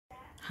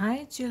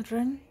Hi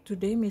children,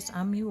 today Miss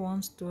Ami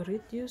wants to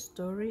read you a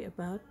story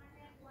about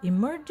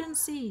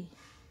emergency.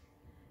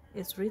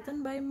 It's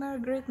written by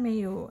Margaret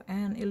Mayo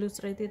and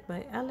illustrated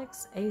by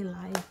Alex A.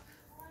 Life.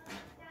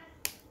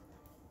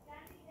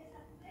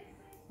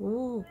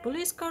 Ooh,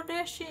 police car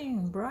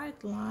dashing,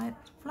 bright light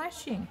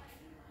flashing.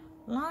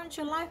 Launch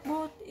a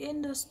lifeboat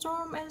in the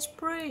storm and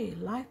spray,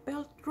 life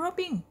belt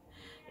dropping.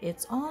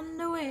 It's on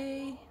the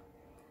way.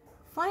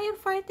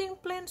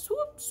 Firefighting plane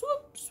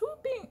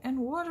swooping and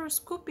water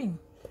scooping.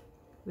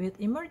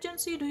 With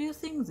emergency, do you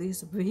think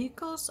these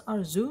vehicles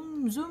are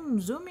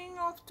zooming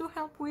off to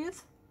help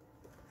with?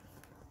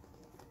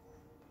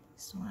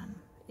 This one,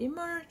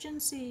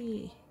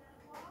 emergency.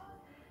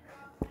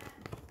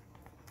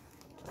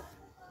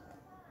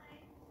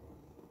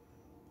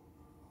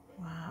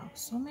 Wow,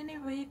 so many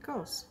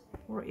vehicles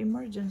for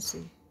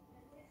emergency.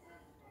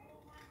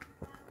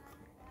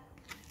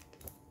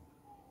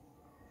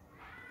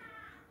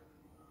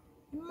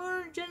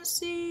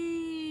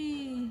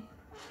 Emergency.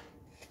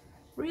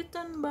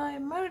 Written by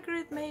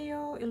Margaret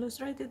Mayo,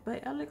 illustrated by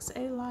Alex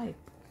A. Life.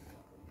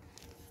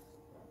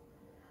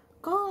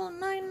 Call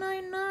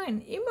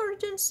 999,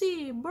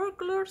 emergency,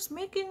 burglars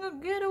making a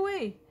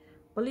getaway.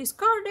 Police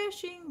car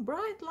dashing,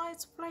 bright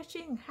lights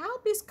flashing,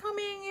 help is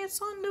coming, it's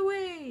on the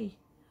way.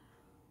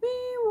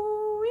 Wee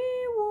woo,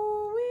 wee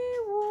woo, wee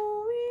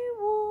woo, wee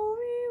woo,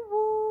 wee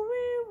woo,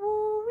 wee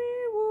woo,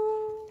 wee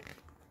woo.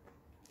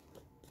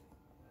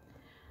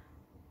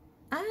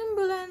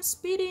 Ambulance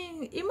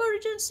speeding,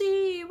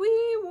 emergency,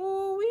 wee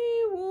woo,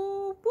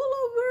 pull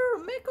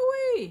over, make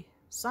away.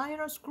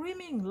 Siren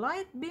screaming,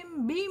 light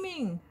beam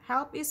beaming,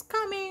 help is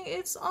coming,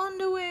 it's on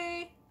the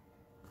way.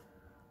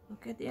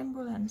 Look at the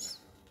ambulance.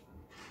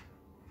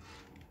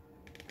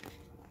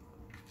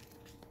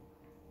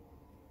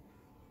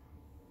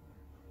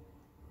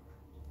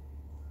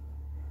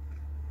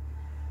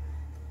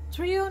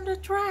 Tree on the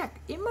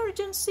track,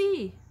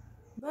 emergency.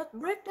 But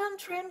breakdown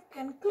train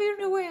can clear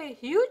the way.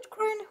 Huge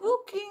crane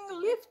hooking,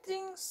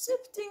 lifting,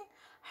 shifting,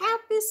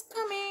 help is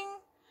coming,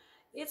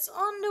 it's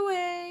on the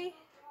way.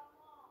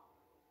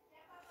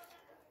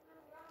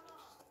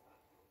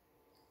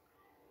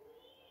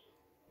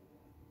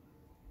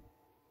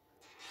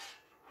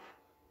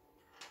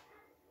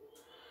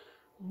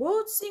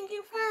 Boat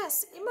sinking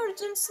fast,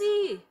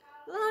 emergency.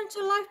 Launch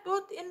a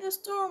lifeboat in the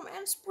storm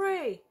and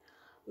spray.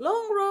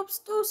 Long ropes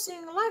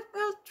tossing, life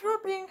belt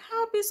dropping,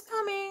 help is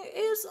coming,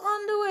 is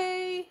on the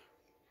way.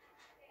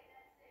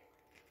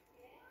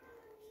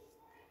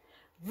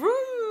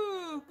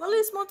 Vroom!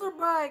 Police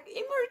motorbike,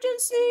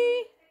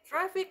 emergency!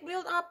 Traffic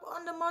build up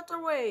on the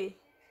motorway.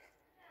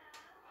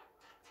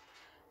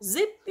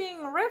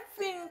 Zipping,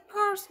 reffing,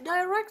 cars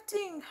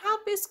directing,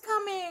 help is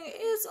coming,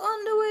 is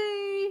on the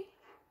way.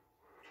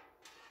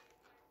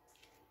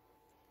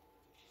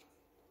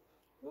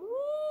 Woo!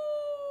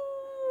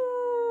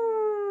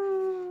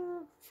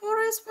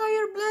 Forest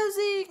fire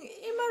blazing,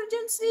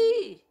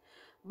 emergency!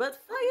 But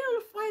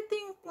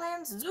firefighting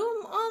planes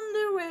zoom on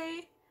their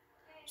way.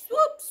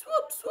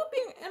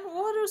 Swooping and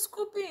water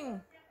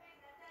scooping.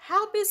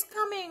 Help is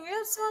coming,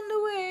 it's on the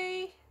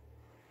way.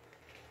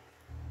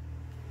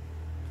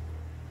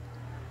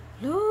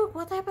 Look,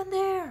 what happened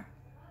there?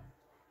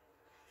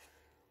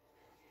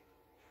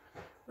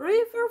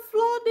 River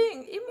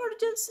flooding,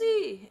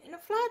 emergency.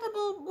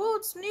 Inflatable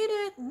boats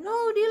needed,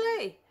 no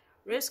delay.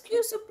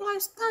 Rescue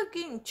supplies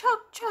tugging,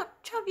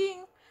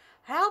 chugging.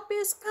 Help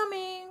is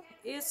coming,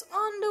 it's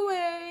on the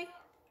way.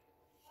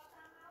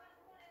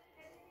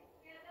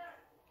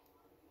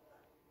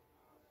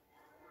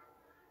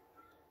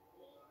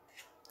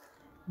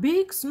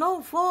 Big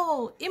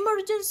snowfall,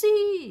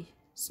 emergency.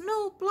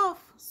 Snow plow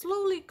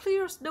slowly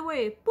clears the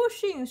way,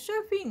 pushing,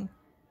 shoving,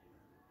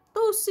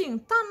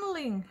 tossing,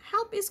 tunneling.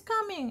 Help is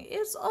coming,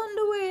 it's on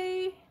the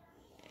way.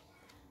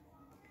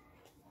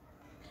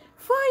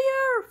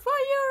 Fire,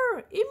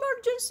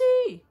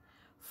 emergency.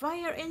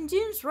 Fire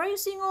engines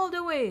racing all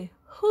the way,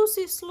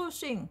 hoses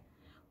slushing,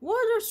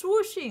 water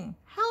swooshing.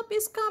 Help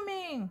is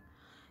coming,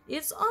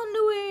 it's on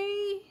the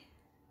way.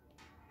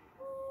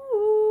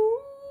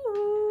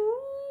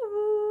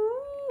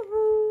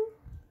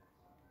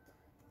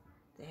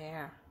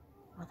 There.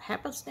 What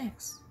happens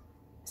next?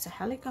 It's a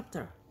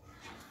helicopter.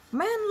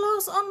 Man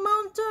lost on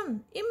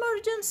mountain.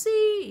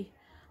 Emergency.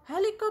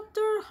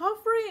 Helicopter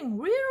hovering.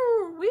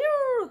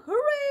 Whir,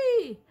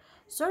 hooray.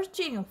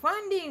 Searching,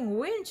 finding,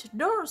 winch,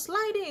 door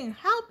sliding.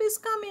 Help is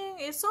coming.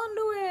 It's on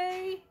the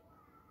way.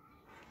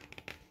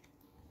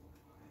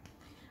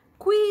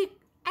 Quick,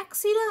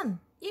 accident.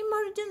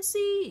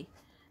 Emergency.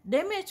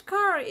 Damaged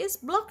car is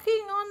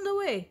blocking on the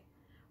way.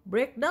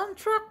 Breakdown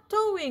truck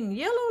towing,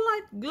 yellow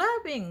light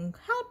glaring,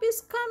 help is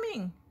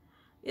coming,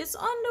 it's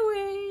on the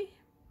way.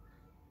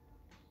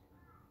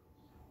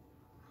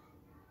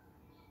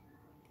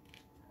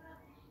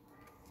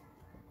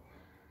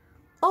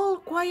 All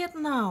quiet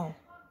now,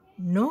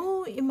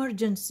 no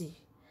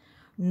emergency,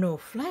 no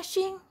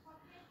flashing,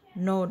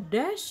 no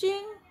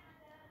dashing,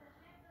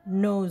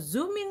 no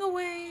zooming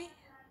away,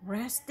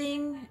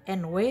 resting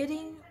and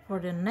waiting for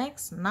the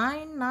next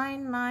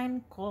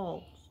 999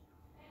 calls.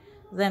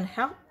 then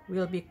help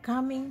will be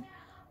coming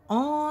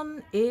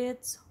on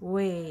its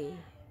way.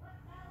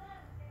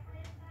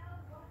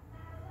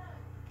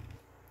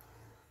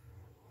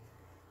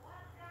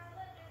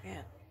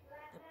 At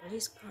the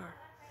police car,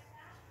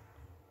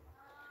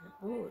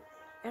 the boat,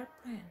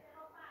 airplane,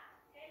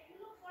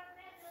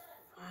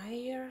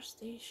 fire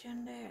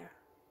station there,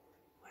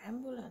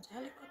 ambulance,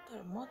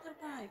 helicopter,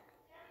 motorbike,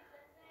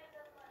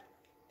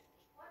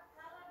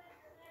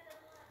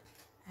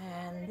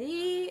 and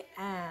the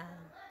end.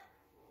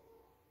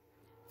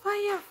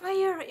 Fire,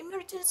 fire,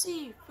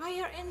 emergency,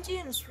 fire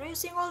engines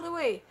racing all the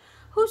way.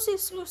 Hose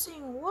is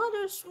losing,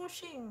 water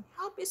swooshing,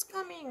 help is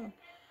coming.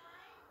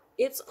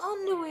 It's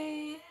on the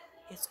way.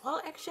 It's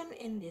all action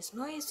in this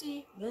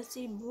noisy,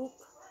 busy book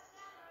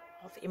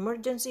of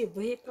emergency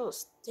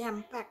vehicles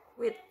jam-packed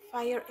with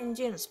fire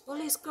engines,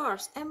 police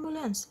cars,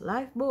 ambulance,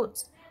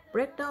 lifeboats,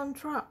 breakdown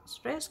trucks,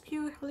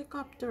 rescue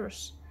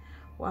helicopters.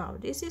 Wow,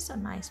 this is a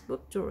nice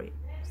book to read.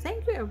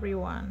 Thank you,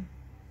 everyone.